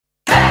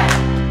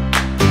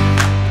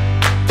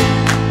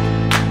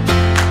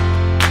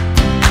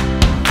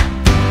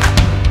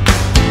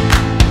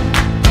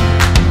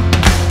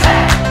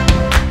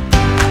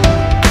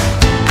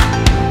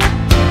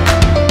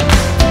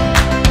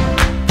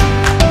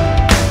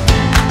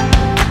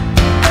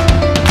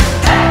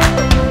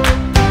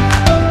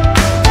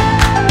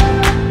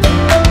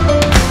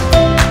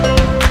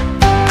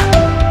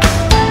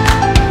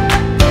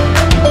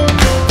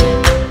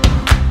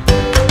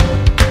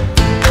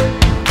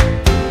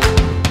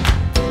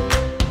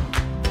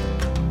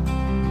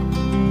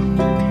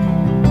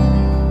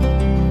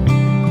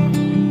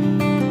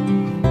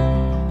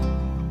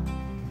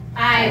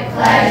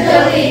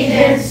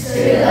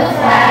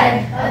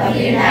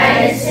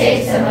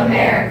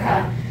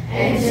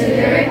and to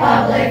the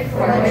republic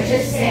for which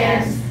it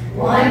stands,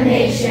 one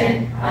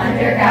nation,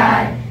 under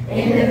God,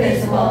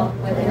 indivisible,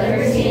 with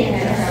liberty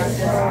and justice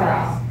for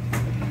all.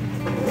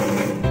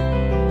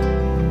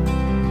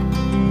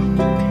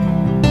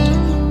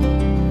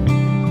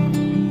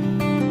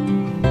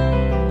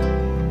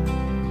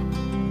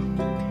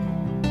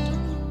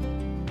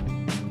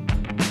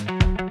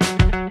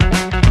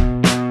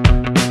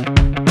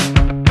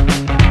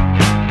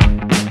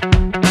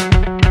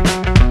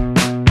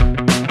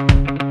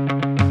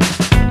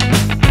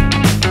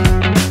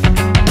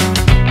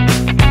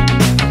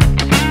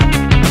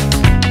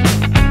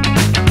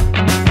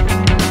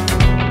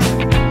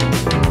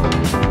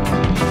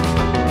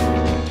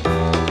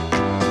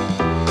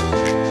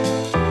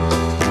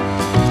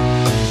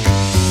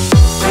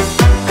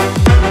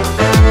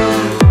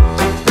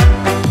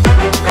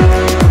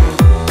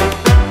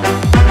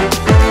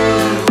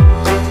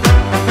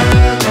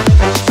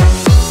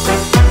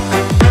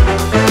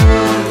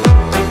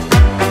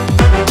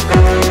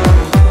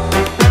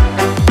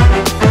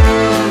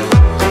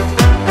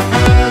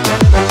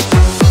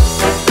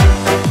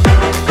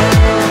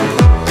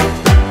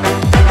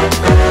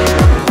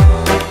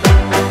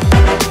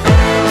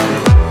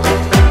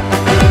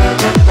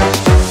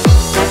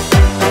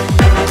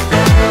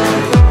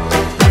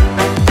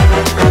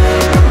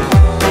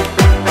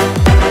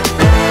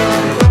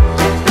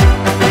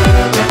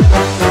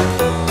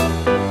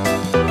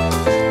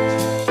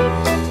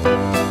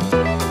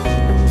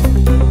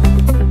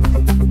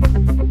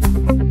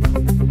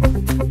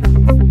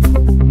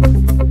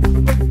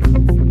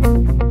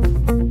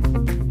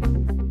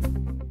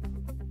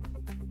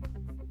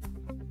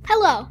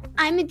 Hello,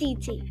 I'm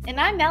Aditi. And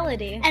I'm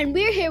Melody. And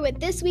we're here with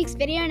this week's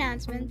video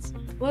announcements.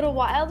 What a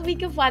wild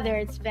week of weather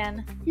it's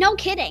been. No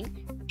kidding.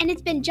 And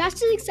it's been just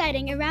as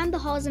exciting around the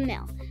halls of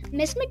Mill.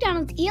 Miss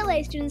McDonald's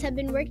ELA students have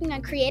been working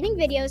on creating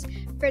videos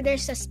for their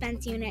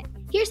suspense unit.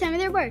 Here's some of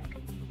their work.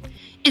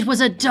 It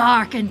was a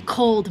dark and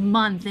cold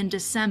month in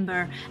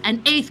December,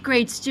 and 8th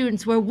grade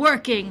students were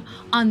working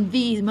on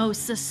the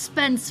most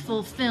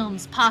suspenseful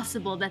films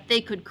possible that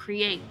they could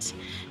create.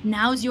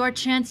 Now's your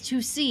chance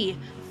to see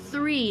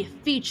 3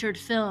 featured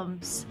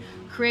films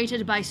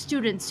created by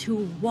students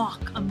who walk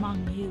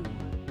among you.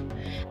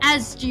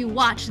 As you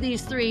watch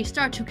these 3,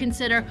 start to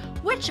consider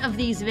which of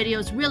these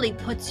videos really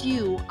puts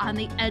you on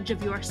the edge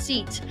of your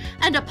seat.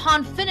 And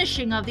upon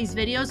finishing of these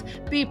videos,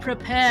 be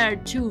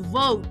prepared to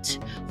vote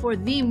for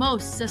the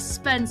most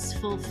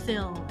suspenseful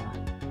film.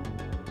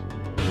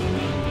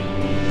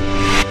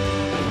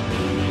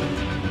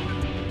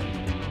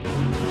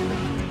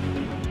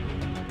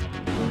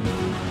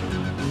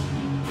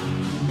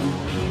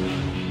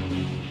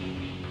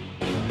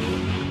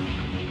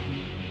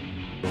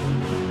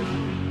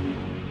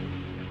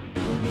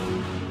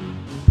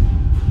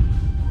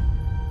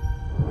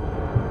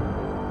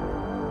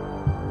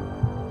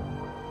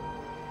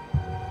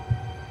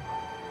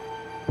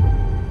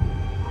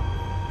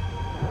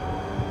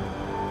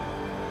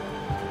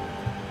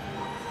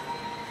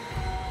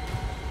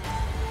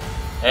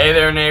 Hey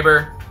there,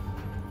 neighbor.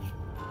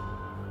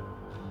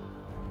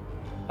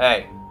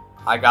 Hey,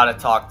 I gotta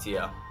talk to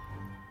you.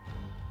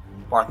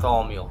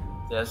 Bartholomew,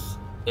 this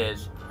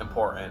is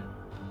important.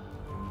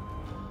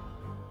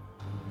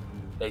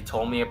 They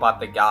told me about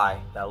the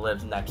guy that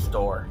lives next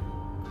door.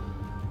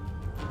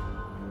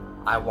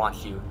 I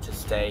want you to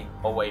stay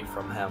away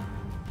from him.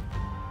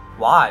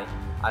 Why?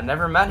 I've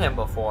never met him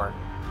before.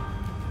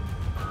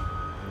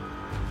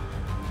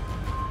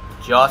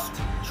 Just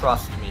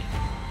trust me.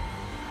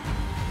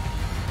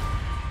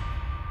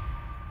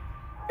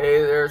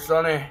 Hey there,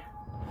 Sonny.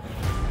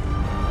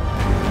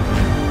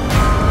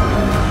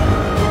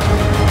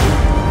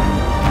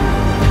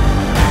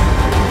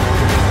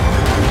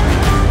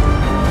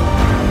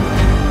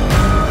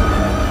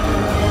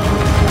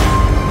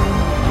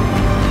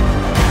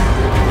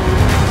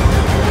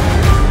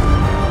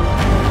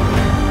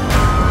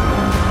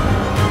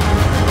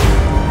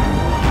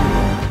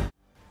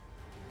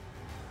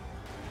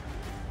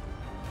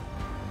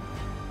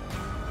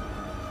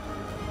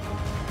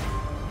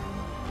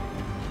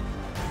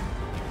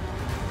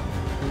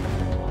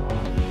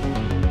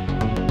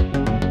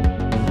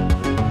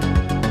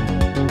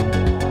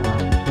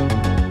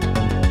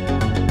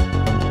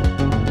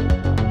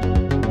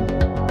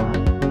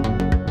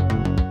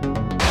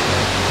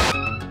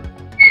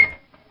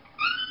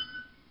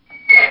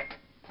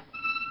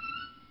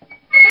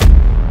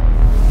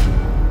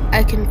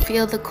 I can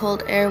feel the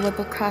cold air whip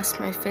across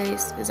my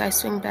face as I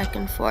swing back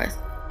and forth.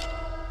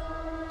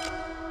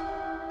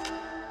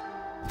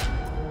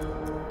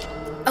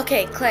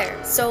 Okay,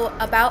 Claire, so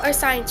about our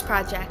science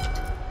project.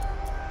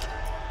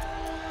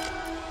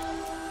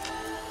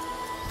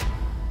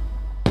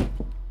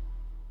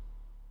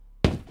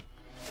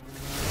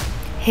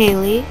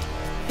 Haley,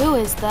 who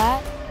is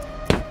that?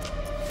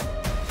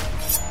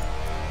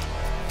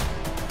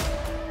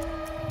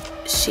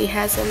 She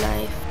has a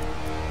knife.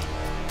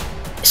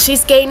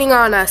 She's gaining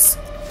on us.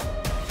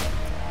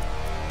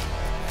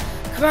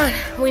 Come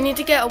on, we need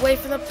to get away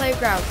from the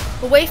playground.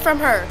 Away from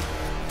her.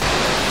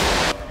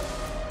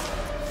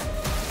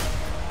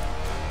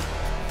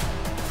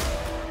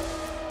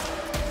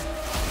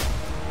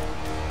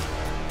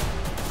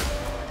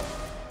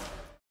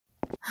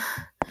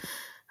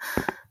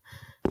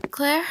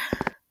 Claire?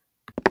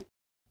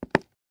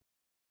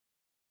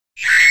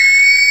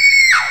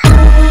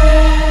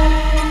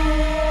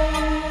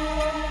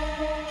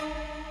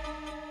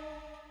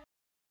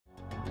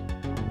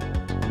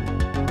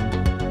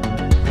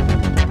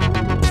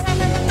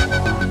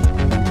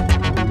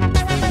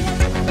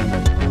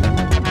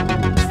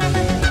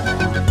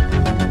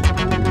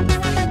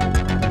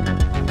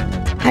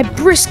 I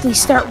briskly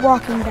start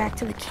walking back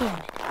to the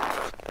cabin.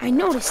 I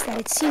notice that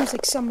it seems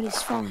like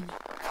somebody's following me.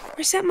 Or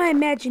is that my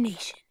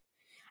imagination?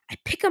 I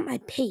pick up my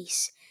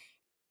pace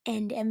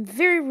and am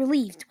very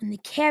relieved when the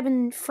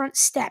cabin front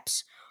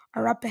steps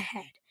are up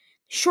ahead.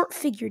 The short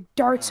figure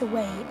darts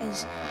away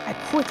as I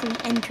quickly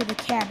enter the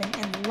cabin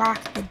and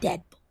lock the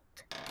deadbolt.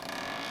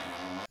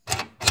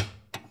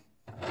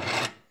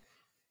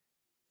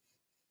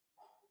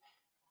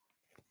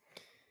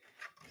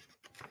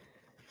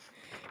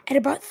 At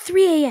about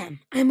 3 a.m.,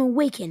 I am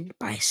awakened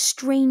by a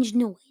strange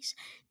noise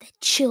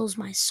that chills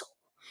my soul.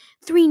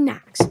 3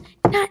 knocks,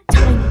 not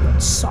tiny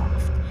but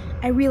soft.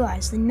 I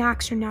realize the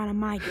knocks are not on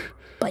my door,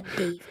 but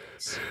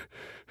David's.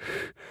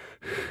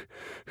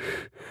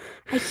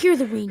 I hear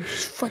the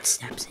ranger's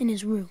footsteps in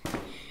his room,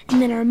 and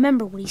then I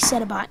remember what he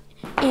said about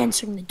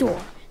answering the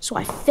door, so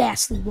I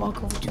fastly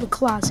walk over to the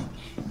closet,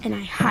 and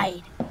I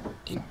hide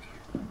in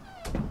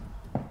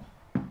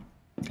there.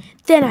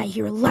 Then I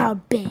hear a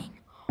loud bang,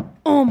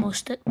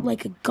 almost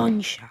like a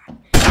gunshot,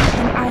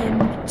 and I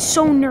am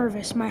so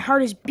nervous, my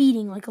heart is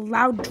beating like a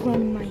loud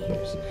drum in my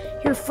ears.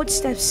 I hear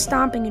footsteps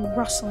stomping and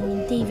rustling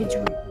in David's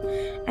room.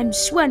 I'm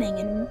sweating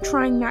and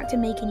trying not to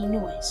make any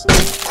noise.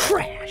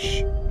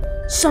 Crash!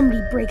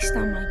 Somebody breaks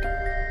down my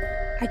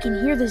door. I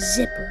can hear the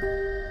zipper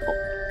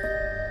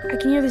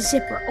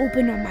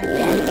open on my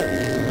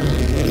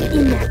bed.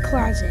 In that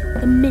closet,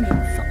 the minute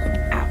felt like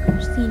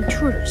hours. The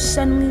intruder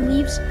suddenly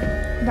leaves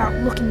without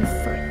looking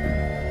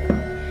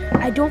further.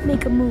 I don't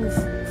make a move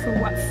for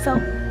what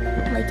felt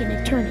like an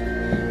eternity.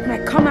 When I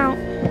come out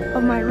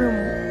of my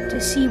room to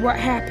see what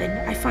happened,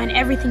 I find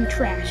everything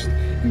trashed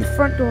and the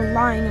front door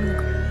lying on the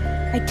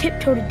ground. I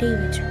tiptoe to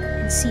David's room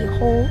and see a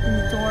hole in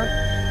the door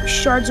with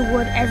shards of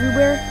wood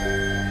everywhere.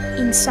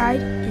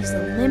 Inside is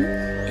the limp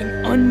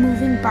and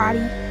unmoving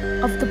body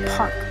of the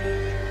park ranger.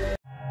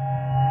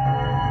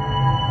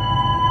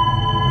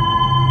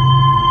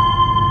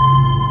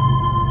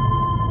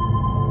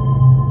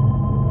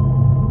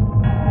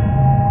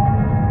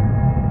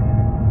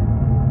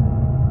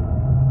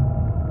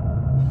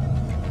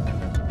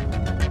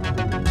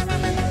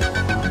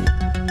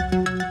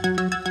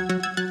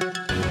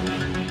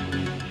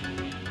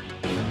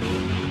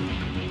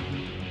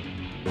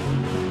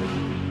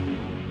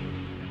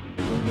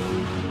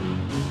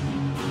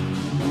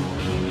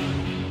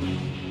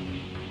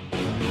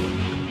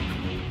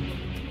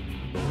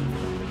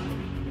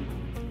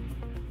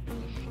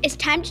 It's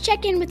time to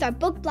check in with our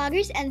book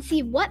bloggers and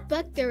see what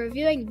book they're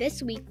reviewing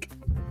this week.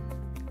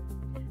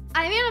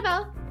 I'm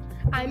Annabelle.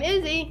 I'm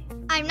Izzy.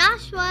 I'm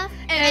Nashua.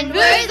 And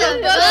we're the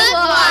Book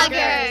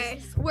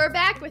Bloggers. We're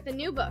back with a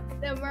new book,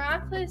 The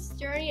Miraculous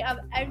Journey of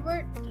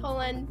Edward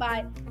Cullen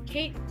by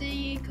Kate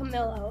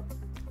DiCamillo.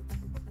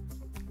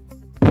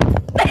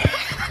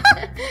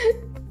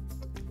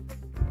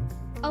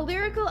 A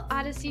lyrical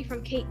odyssey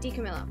from Kate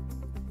DiCamillo.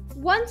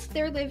 Once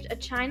there lived a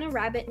China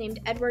rabbit named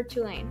Edward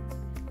Tulane.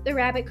 The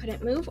rabbit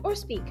couldn't move or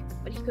speak,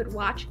 but he could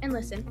watch and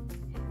listen,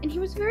 and he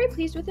was very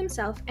pleased with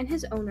himself and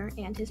his owner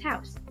and his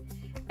house.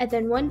 And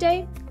then one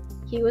day,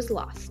 he was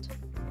lost.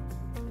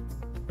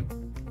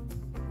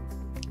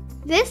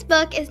 This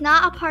book is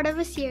not a part of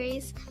a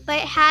series, but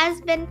it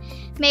has been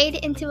made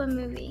into a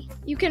movie.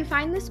 You can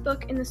find this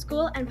book in the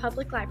school and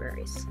public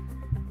libraries.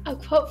 A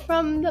quote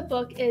from the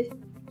book is,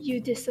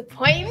 "You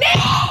disappoint me!"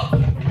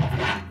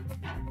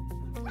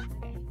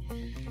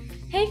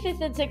 Hey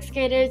 5th and 6th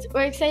graders,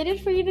 we're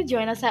excited for you to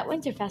join us at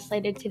Winterfest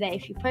later today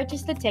if you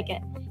purchased a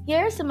ticket.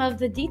 Here are some of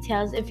the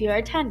details if you are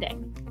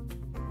attending.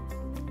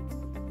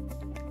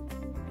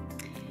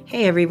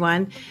 Hey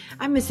everyone,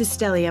 I'm Mrs.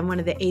 Stelly. I'm one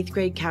of the 8th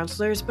grade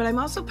counselors, but I'm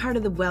also part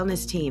of the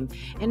wellness team.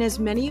 And as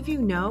many of you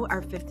know,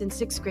 our 5th and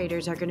 6th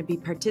graders are going to be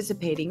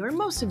participating, or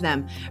most of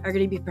them are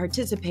going to be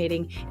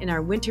participating in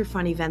our Winter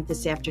Fun event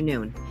this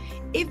afternoon.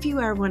 If you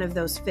are one of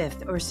those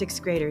 5th or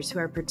 6th graders who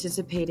are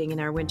participating in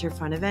our Winter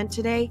Fun event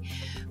today,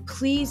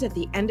 please at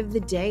the end of the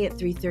day at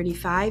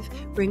 3:35,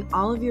 bring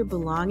all of your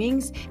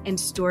belongings and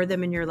store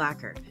them in your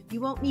locker.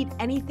 You won't need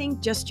anything,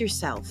 just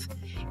yourself.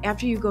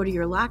 After you go to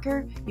your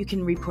locker, you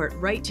can report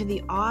right to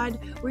the Odd,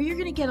 where you're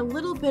going to get a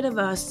little bit of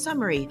a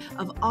summary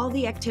of all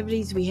the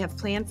activities we have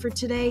planned for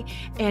today,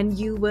 and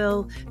you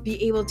will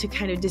be able to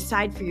kind of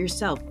decide for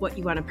yourself what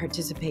you want to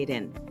participate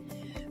in.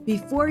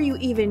 Before you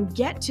even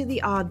get to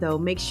the Odd, though,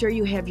 make sure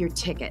you have your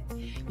ticket.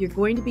 You're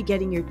going to be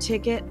getting your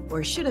ticket,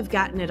 or should have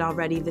gotten it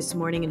already this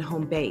morning in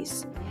home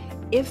base.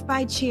 If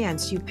by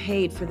chance you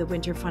paid for the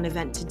Winter Fun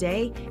event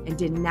today and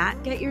did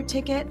not get your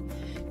ticket,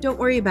 don't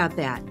worry about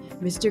that.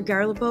 Mr.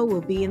 Garlibo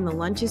will be in the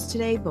lunches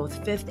today,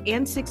 both 5th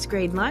and 6th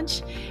grade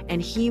lunch,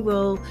 and he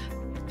will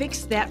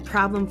fix that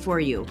problem for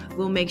you.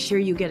 We'll make sure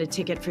you get a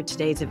ticket for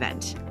today's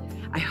event.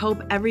 I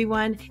hope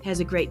everyone has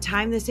a great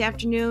time this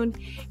afternoon.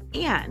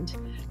 And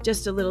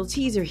just a little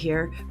teaser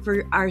here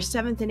for our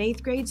 7th and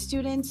 8th grade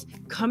students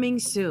coming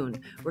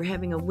soon. We're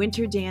having a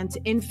winter dance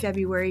in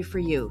February for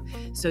you,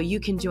 so you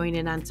can join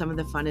in on some of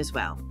the fun as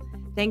well.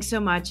 Thanks so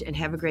much and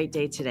have a great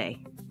day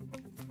today.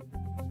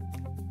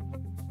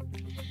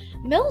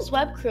 Mill's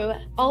web crew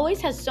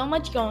always has so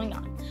much going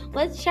on.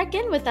 Let's check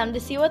in with them to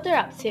see what they're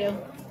up to.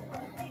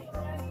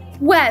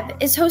 Web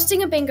is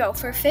hosting a bingo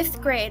for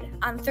 5th grade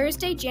on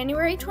Thursday,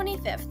 January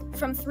 25th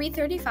from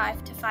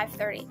 3:35 to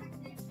 5:30.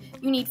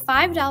 You need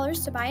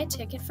 $5 to buy a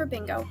ticket for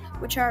bingo,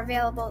 which are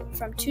available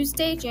from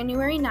Tuesday,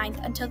 January 9th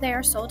until they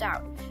are sold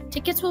out.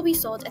 Tickets will be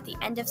sold at the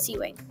end of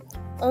C-Wing.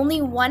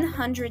 Only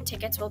 100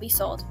 tickets will be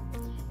sold.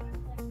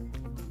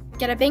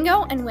 Get a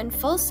bingo and win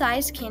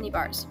full-size candy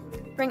bars.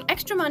 Bring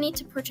extra money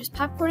to purchase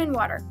popcorn and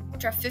water,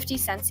 which are 50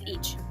 cents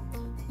each.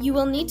 You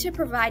will need to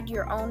provide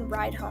your own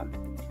ride home.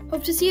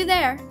 Hope to see you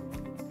there.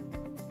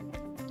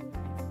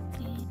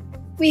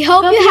 We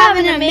hope you have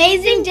an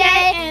amazing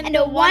day and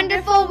a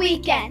wonderful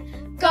weekend.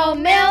 Go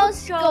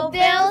Mills, go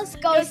Bills,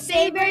 go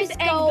Sabres,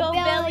 and go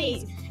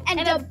Billies.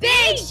 And a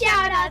big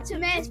shout out to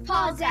Miss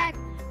Paulzak.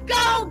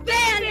 Go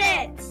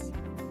Bandits!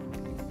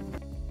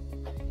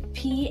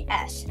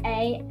 P-S-A-M-M-O-P-H-I-L-E.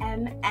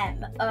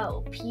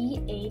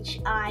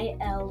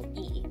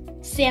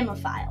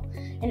 Samophile.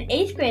 An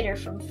 8th grader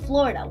from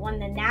Florida won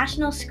the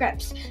National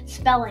Scripps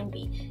Spelling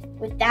Bee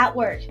with that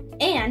word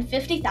and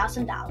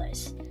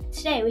 $50,000.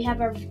 Today we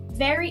have our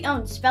very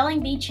own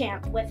Spelling Bee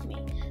champ with me,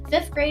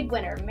 5th grade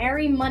winner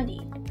Mary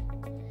Mundy.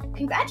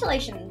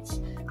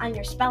 Congratulations on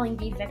your Spelling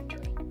Bee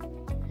victory.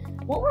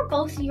 What were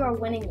both your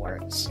winning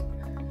words?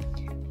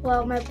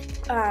 Well, my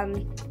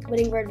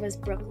winning word was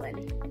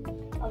Brooklyn.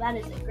 Oh, that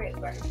is a great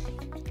word.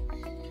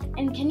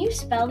 And can you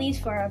spell these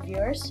for our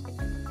viewers?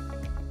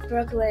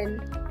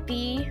 Brooklyn,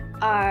 B-R-O-O-K-L-Y-N.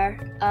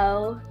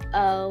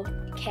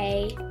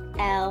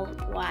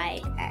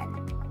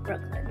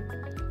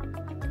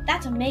 Brooklyn.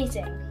 That's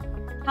amazing.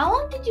 How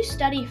long did you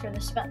study for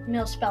the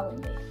Mill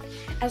Spelling Bee?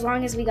 As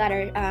long as we got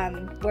our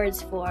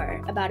words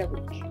for about a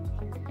week.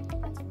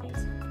 That's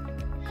amazing.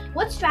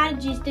 What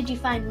strategies did you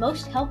find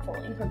most helpful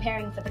in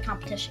preparing for the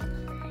competition?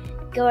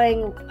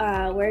 Going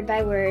word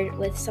by word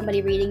with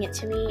somebody reading it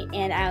to me,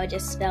 and I would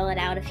just spell it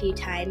out a few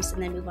times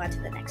and then move on to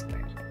the next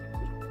word.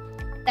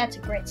 That's a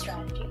great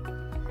strategy.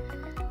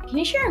 Can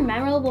you share a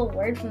memorable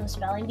word from the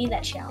Spelling Bee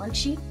that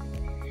challenged you?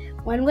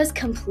 One was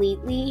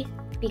completely,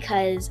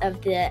 because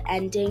of the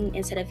ending.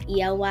 Instead of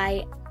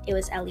E-L-Y, it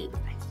was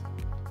L-E-Y.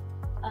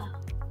 Oh,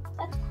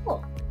 that's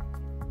cool.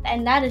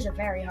 And that is a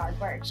very hard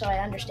word, so I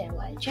understand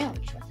why I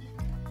challenged with it.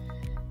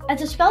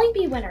 As a Spelling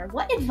Bee winner,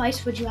 what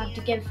advice would you have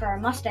to give for our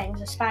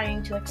Mustangs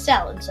aspiring to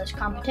excel in such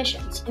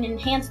competitions and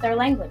enhance their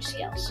language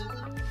skills?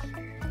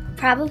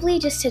 Probably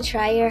just to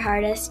try your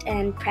hardest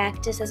and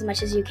practice as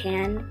much as you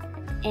can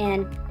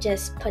and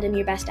just put in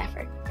your best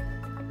effort.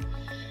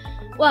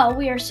 Well,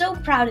 we are so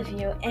proud of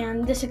you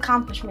and this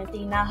accomplishment that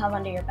you now have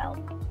under your belt.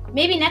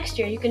 Maybe next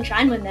year you can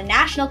try and win the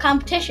national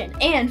competition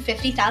and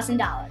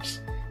 $50,000.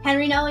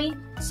 Henry Noe,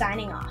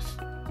 signing off.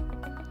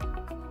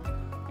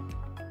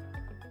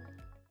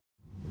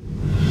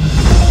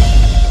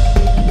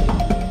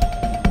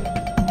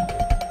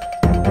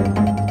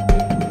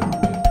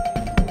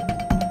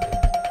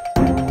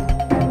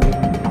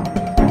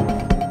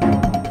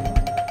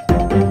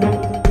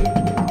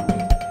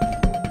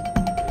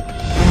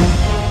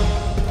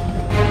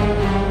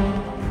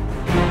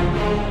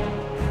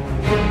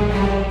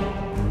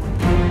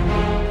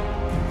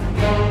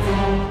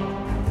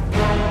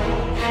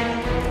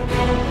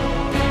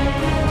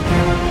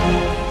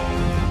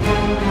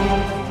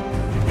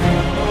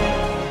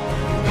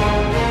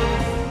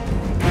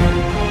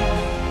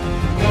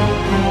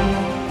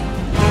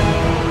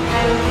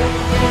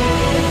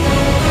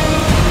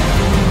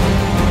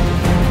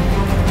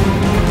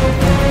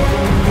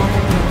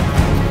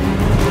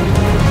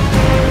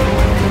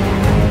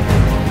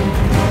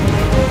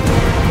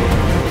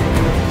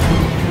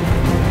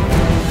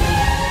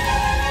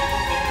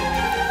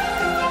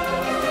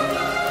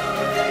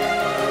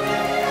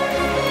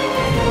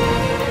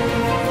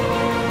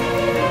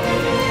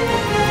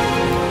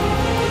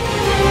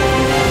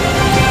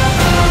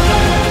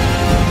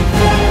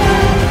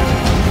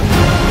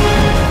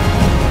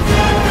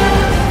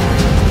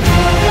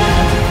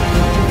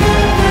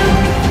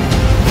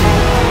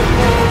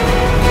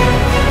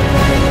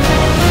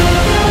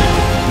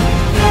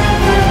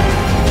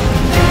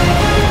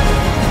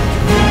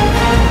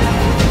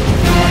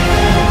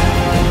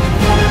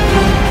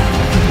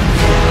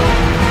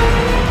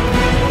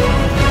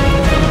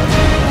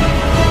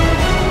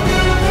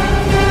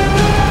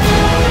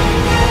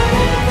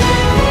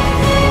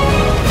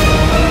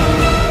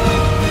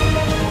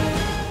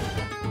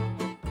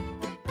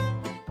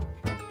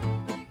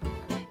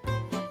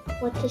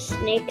 What's a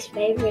snake's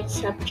favorite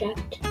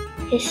subject?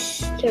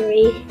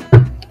 History.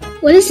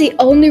 What is the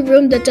only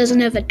room that doesn't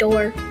have a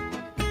door?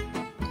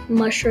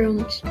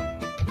 Mushrooms.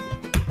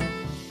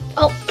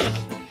 Oh.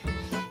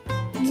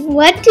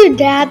 What do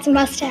dads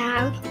must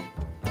have?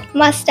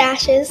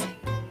 Mustaches.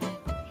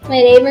 My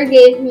neighbor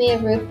gave me a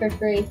roof for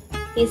free.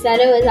 He said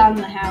it was on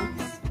the house.